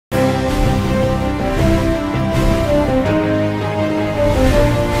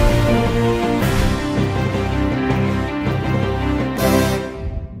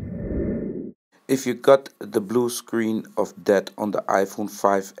If you got the blue screen of that on the iPhone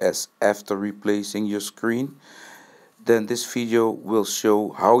 5s after replacing your screen, then this video will show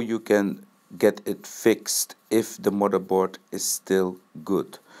how you can get it fixed if the motherboard is still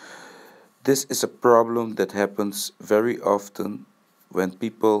good. This is a problem that happens very often when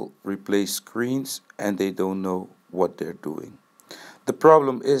people replace screens and they don't know what they're doing. The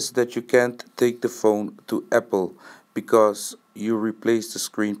problem is that you can't take the phone to Apple because you replaced the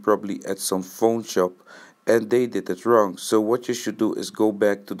screen probably at some phone shop and they did it wrong. So what you should do is go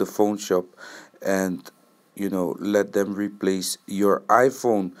back to the phone shop and let them replace your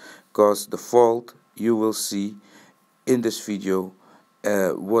iPhone, because the fault you will see in this video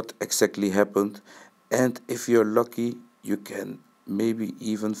what exactly happened, and if you're lucky you can maybe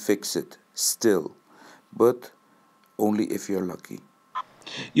even fix it still, but only if you're lucky.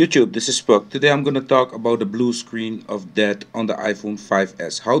 YouTube, this is Puck. Today I'm going to talk about the blue screen of death on the iPhone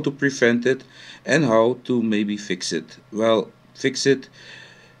 5s, how to prevent it and how to maybe fix it. Well, fix it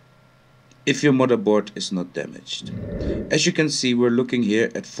if your motherboard is not damaged. As you can see, we're looking here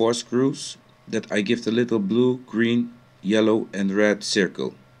at 4 screws that I give the little blue, green, yellow and red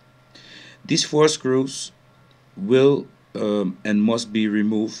circle. These 4 screws will and must be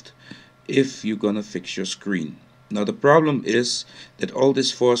removed if you're gonna fix your screen. Now the problem is that all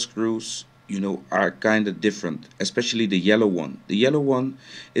these 4 screws are kind of different, especially the yellow one. The yellow one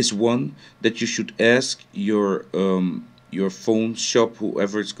is one that you should ask your phone shop,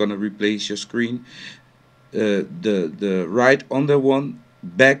 whoever is gonna replace your screen, the right under one,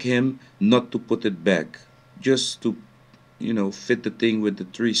 beg him not to put it back, just to fit the thing with the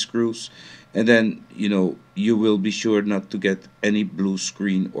 3 screws, and then you will be sure not to get any blue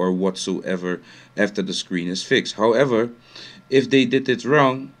screen or whatsoever after the screen is fixed. However, if they did it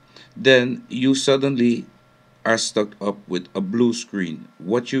wrong, then you suddenly are stuck up with a blue screen.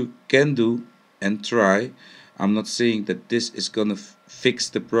 What you can do and try, I'm not saying that this is gonna fix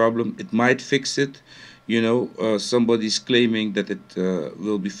the problem. It might fix it. Somebody's claiming that it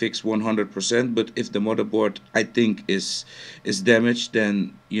will be fixed 100%, but if the motherboard, I think, is damaged,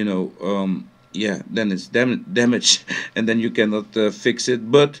 then yeah, then it's damaged and then you cannot fix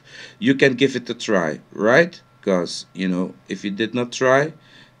it, but you can give it a try, right? Because if you did not try,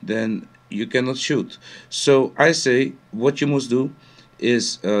 then you cannot shoot. So I say what you must do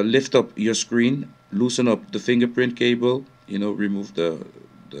is lift up your screen, loosen up the fingerprint cable, remove the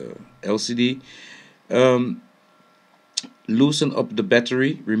LCD, loosen up the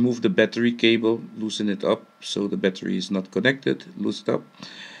battery, remove the battery cable, loosen it up so the battery is not connected, loosen it up,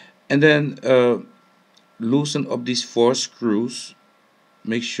 and then loosen up these 4 screws.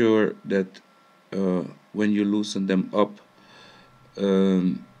 Make sure that when you loosen them up,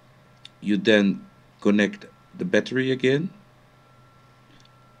 you then connect the battery again,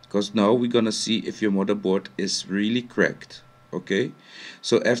 because now we're gonna see if your motherboard is really cracked. Okay,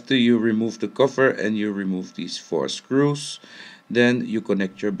 so after you remove the cover and you remove these 4 screws, then you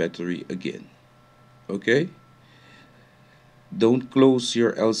connect your battery again. Okay, don't close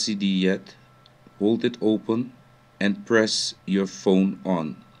your LCD yet, hold it open and press your phone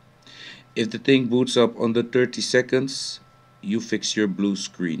on. If the thing boots up under 30 seconds, you fix your blue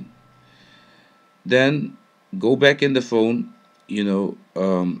screen. Then go back in the phone,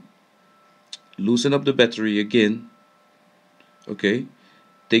 loosen up the battery again. Okay,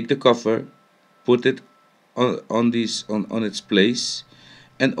 take the cover, put it on its place,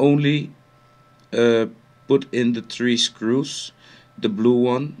 and only put in the 3 screws, the blue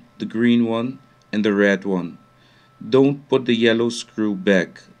one, the green one and the red one. Don't put the yellow screw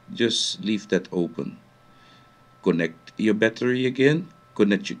back, just leave that open. Connect your battery again,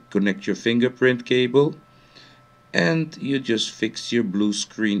 connect your fingerprint cable, and you just fix your blue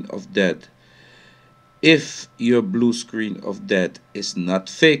screen of death. If your blue screen of death is not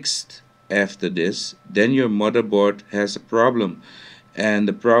fixed after this, then your motherboard has a problem, and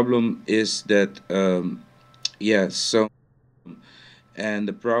the problem is that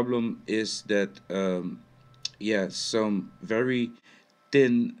some very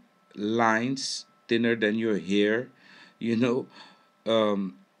thin lines, thinner than your hair, you know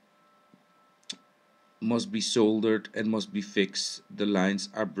um, must be soldered and must be fixed. The lines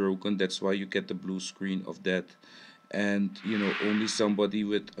are broken, that's why you get the blue screen of that. And only somebody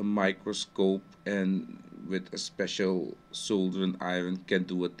with a microscope and with a special soldering iron can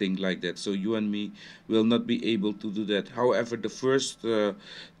do a thing like that. So you and me will not be able to do that. However, the first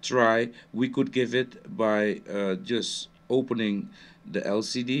try we could give it by just opening the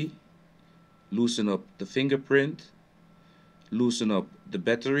LCD, loosen up the fingerprint, loosen up the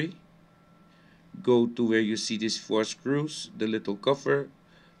battery, go to where you see these 4 screws, the little cover,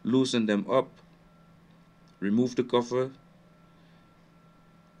 loosen them up, remove the cover,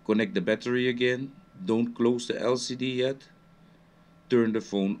 connect the battery again, don't close the LCD yet, turn the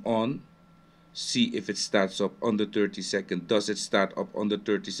phone on, see if it starts up under 30 seconds. Does it start up under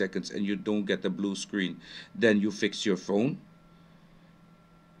 30 seconds and you don't get the blue screen, then you fix your phone.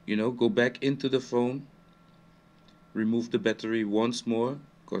 Go back into the phone, remove the battery once more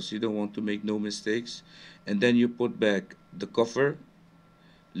because you don't want to make no mistakes, and then you put back the cover,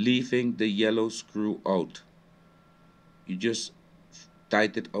 leaving the yellow screw out. You just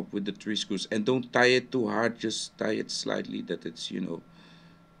tight it up with the 3 screws, and don't tie it too hard, just tie it slightly that it's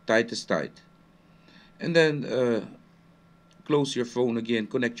tight is tight. And then close your phone again,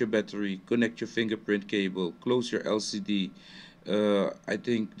 connect your battery, connect your fingerprint cable, close your LCD. I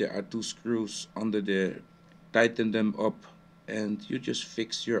think there are 2 screws under there. Tighten them up, and you just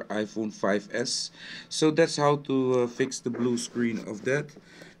fix your iPhone 5s. So that's how to fix the blue screen of that.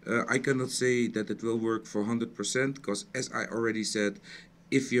 I cannot say that it will work for 100% because, as I already said,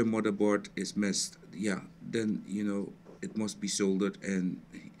 if your motherboard is messed, yeah, then it must be soldered, and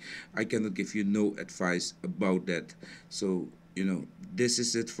I cannot give you no advice about that. So this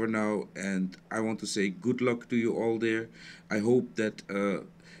is it for now, and I want to say good luck to you all there. I hope that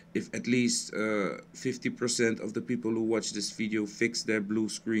if at least 50% of the people who watch this video fix their blue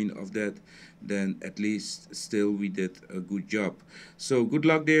screen of that, then at least still we did a good job. So good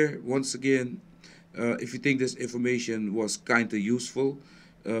luck there once again. If you think this information was kind of useful,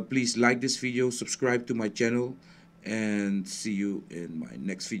 please like this video, subscribe to my channel, and see you in my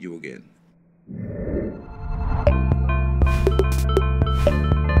next video again.